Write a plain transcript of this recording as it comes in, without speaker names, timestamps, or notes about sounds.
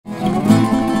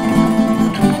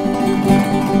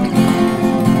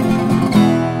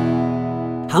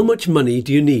How much money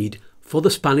do you need for the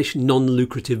Spanish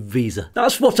non-lucrative visa?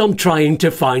 That's what I'm trying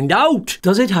to find out.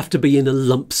 Does it have to be in a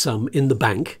lump sum in the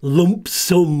bank? Lump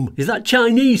sum? Is that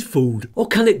Chinese food? Or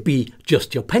can it be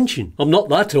just your pension? I'm not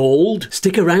that old.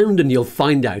 Stick around and you'll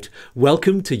find out.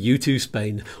 Welcome to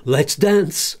YouTooSpain. Let's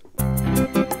dance.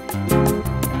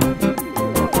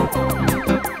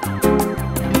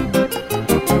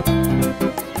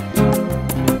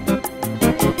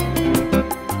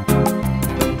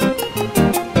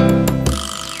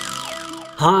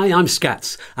 Hi, I'm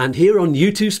Skatz, and here on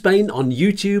YouTooSpain on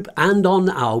YouTube and on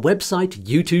our website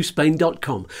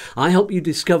YouTooSpain.com, I help you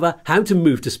discover how to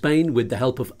move to Spain with the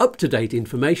help of up-to-date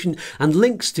information and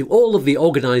links to all of the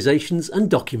organisations and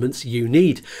documents you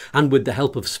need, and with the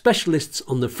help of specialists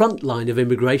on the front line of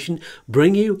immigration,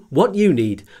 bring you what you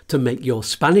need to make your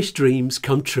Spanish dreams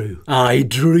come true. I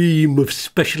dream of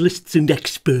specialists and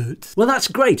experts. Well, that's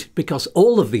great, because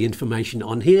all of the information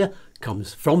on here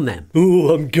comes from them.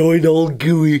 Oh, I'm going all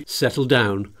gooey. Settle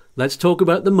down. Let's talk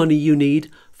about the money you need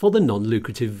for the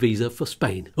non-lucrative visa for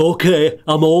Spain. Okay,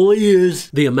 I'm all ears.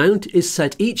 The amount is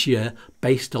set each year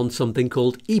based on something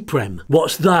called EPREM.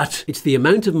 What's that? It's the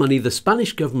amount of money the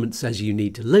Spanish government says you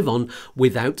need to live on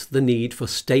without the need for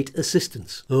state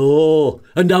assistance. Oh,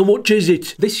 and how much is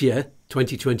it? This year,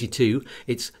 2022,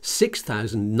 it's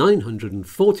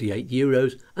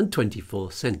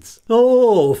 €6,948.24.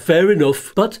 Oh, fair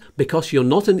enough. But because you're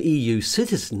not an EU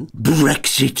citizen...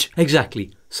 Brexit!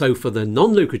 Exactly. So for the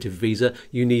non-lucrative visa,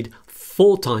 you need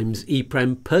 4 times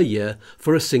EPREM per year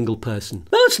for a single person.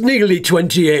 That's nearly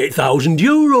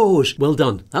 €28,000. Well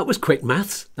done. That was quick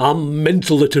maths. I'm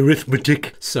mental at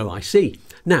arithmetic. So I see.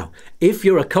 Now, if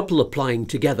you're a couple applying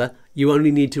together, you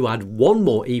only need to add 1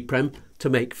 more EPREM to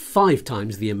make 5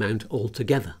 times the amount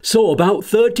altogether. So about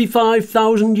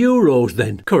 €35,000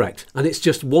 then? Correct. And it's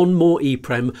just 1 more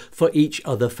EPREM for each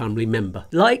other family member.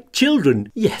 Like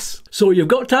children? Yes. So you've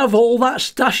got to have all that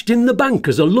stashed in the bank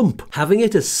as a lump. Having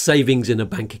it as savings in a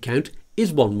bank account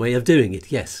is one way of doing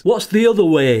it, yes. What's the other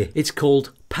way? It's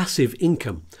called passive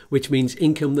income, which means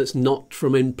income that's not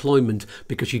from employment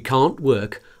because you can't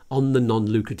work on the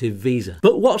non-lucrative visa.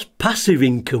 But what's passive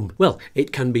income? Well,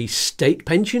 it can be state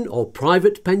pension or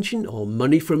private pension or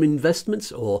money from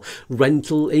investments or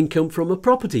rental income from a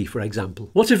property, for example.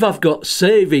 What if I've got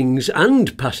savings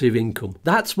and passive income?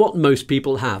 That's what most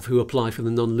people have who apply for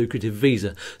the non-lucrative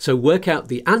visa. So work out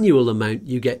the annual amount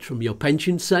you get from your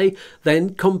pension, say,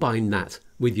 then combine that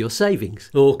with your savings.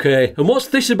 Okay, and what's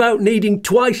this about needing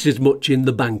twice as much in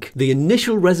the bank? The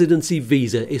initial residency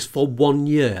visa is for 1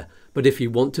 year. But if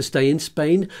you want to stay in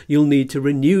Spain, you'll need to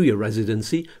renew your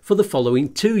residency for the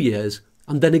following 2 years,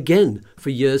 and then again for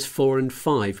years 4 and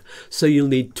 5. So you'll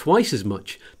need twice as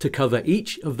much to cover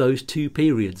each of those 2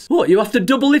 periods. What, you have to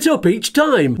double it up each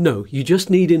time? No, you just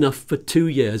need enough for 2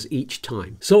 years each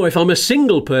time. So if I'm a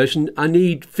single person, I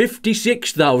need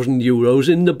 €56,000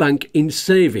 in the bank in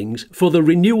savings for the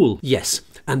renewal. Yes.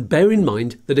 And bear in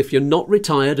mind that if you're not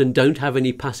retired and don't have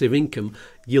any passive income,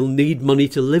 you'll need money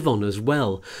to live on as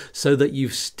well, so that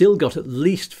you've still got at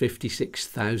least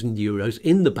 €56,000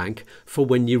 in the bank for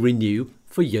when you renew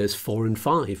for years 4 and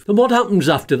 5. And what happens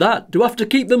after that? Do I have to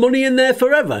keep the money in there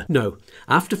forever? No.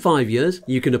 After 5 years,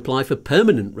 you can apply for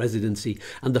permanent residency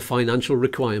and the financial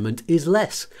requirement is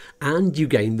less. And you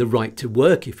gain the right to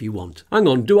work if you want. Hang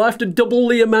on, do I have to double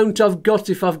the amount I've got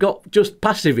if I've got just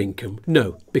passive income?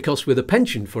 No, because with a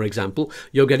pension, for example,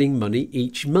 you're getting money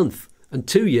each month. And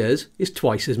 2 years is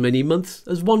twice as many months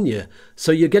as 1 year.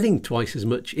 So you're getting twice as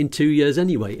much in 2 years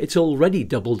anyway. It's already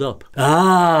doubled up.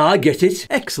 Ah, I get it.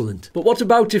 Excellent. But what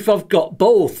about if I've got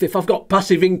both? If I've got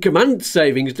passive income and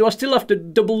savings, do I still have to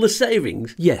double the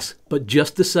savings? Yes, but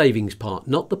just the savings part,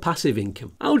 not the passive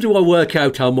income. How do I work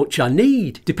out how much I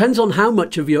need? Depends on how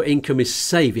much of your income is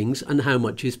savings and how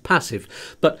much is passive.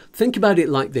 But think about it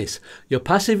like this. Your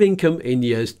passive income in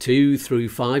years 2 through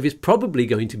 5 is probably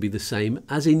going to be the same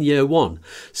as in year 1.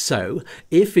 So,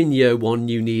 if in year 1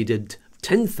 you needed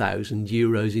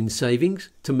 €10,000 in savings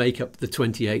to make up the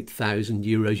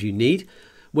 €28,000 you need,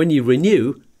 when you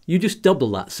renew, you just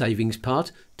double that savings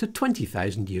part to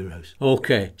 €20,000.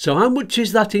 Okay, so how much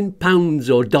is that in pounds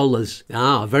or dollars?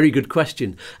 Ah, very good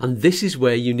question. And this is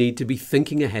where you need to be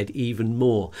thinking ahead even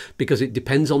more, because it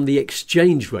depends on the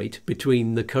exchange rate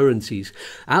between the currencies.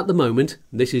 At the moment,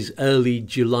 this is early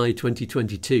July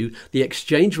 2022, the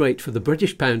exchange rate for the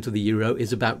British pound to the euro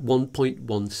is about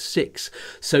 1.16.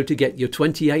 So to get your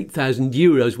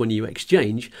 €28,000 when you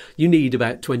exchange, you need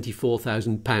about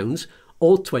 £24,000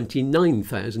 or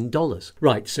 $29,000.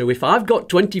 Right, so if I've got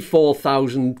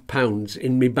 £24,000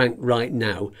 in my bank right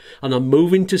now and I'm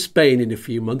moving to Spain in a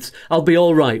few months, I'll be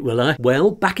all right, will I?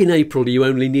 Well, back in April you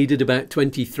only needed about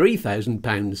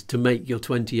 £23,000 to make your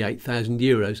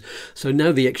 €28,000. So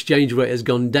now the exchange rate has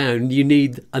gone down, you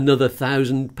need another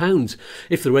 £1,000.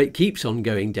 If the rate keeps on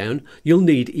going down, you'll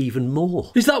need even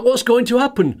more. Is that what's going to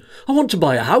happen? I want to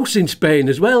buy a house in Spain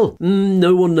as well.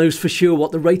 No one knows for sure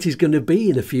what the rate is going to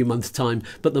be in a few months' time,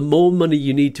 but the more money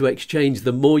you need to exchange,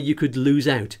 the more you could lose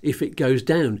out if it goes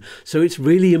down. So it's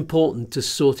really important to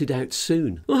sort it out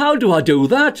soon. Well, how do I do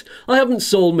that? I haven't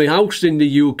sold my house in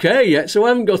the UK yet, so I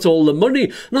haven't got all the money,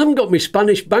 and I haven't got my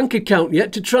Spanish bank account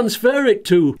yet to transfer it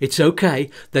to. It's okay,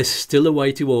 there's still a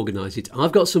way to organise it.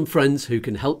 I've got some friends who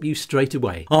can help you straight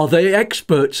away. Are they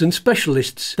experts and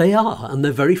specialists? They are, and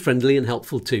they're very friendly and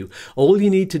helpful too. All you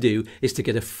need to do is to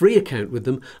get a free account with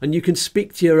them, and you can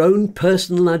speak to your own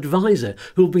personal advisor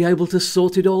who'll be able to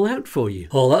sort it all out for you.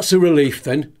 Oh, that's a relief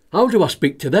then. How do I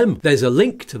speak to them? There's a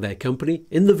link to their company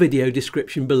in the video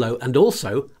description below and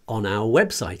also on our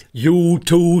website,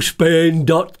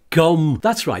 YouTooSpain.com.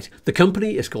 That's right, the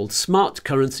company is called Smart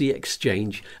Currency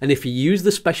Exchange, and if you use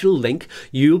the special link,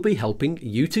 you'll be helping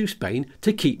YouTooSpain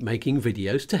to keep making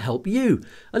videos to help you.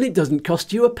 And it doesn't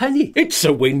cost you a penny. It's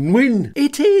a win-win.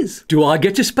 It is. Do I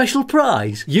get a special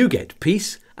prize? You get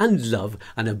peace and love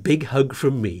and a big hug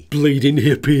from me. Bleeding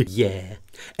hippie. Yeah.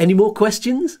 Any more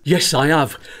questions? Yes, I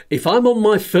have. If I'm on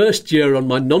my first year on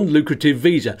my non-lucrative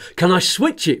visa, can I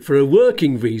switch it for a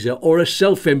working visa or a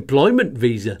self-employment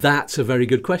visa? That's a very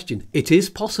good question. It is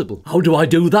possible. How do I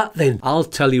do that then? I'll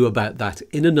tell you about that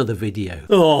in another video.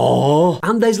 Oh!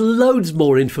 And there's loads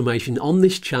more information on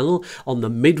this channel, on the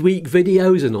midweek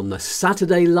videos and on the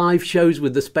Saturday live shows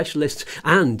with the specialists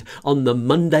and on the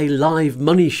Monday live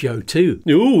money show too.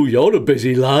 Ooh, you're a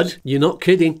busy lad. You're not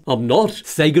kidding. I'm not.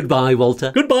 Say goodbye, Walter.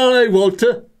 Goodbye,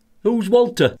 Walter. Who's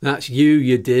Walter? That's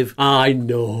you div. I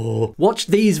know. Watch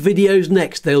these videos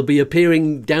next. They'll be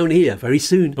appearing down here very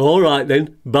soon. All right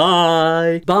then.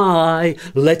 Bye. Bye.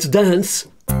 Let's dance.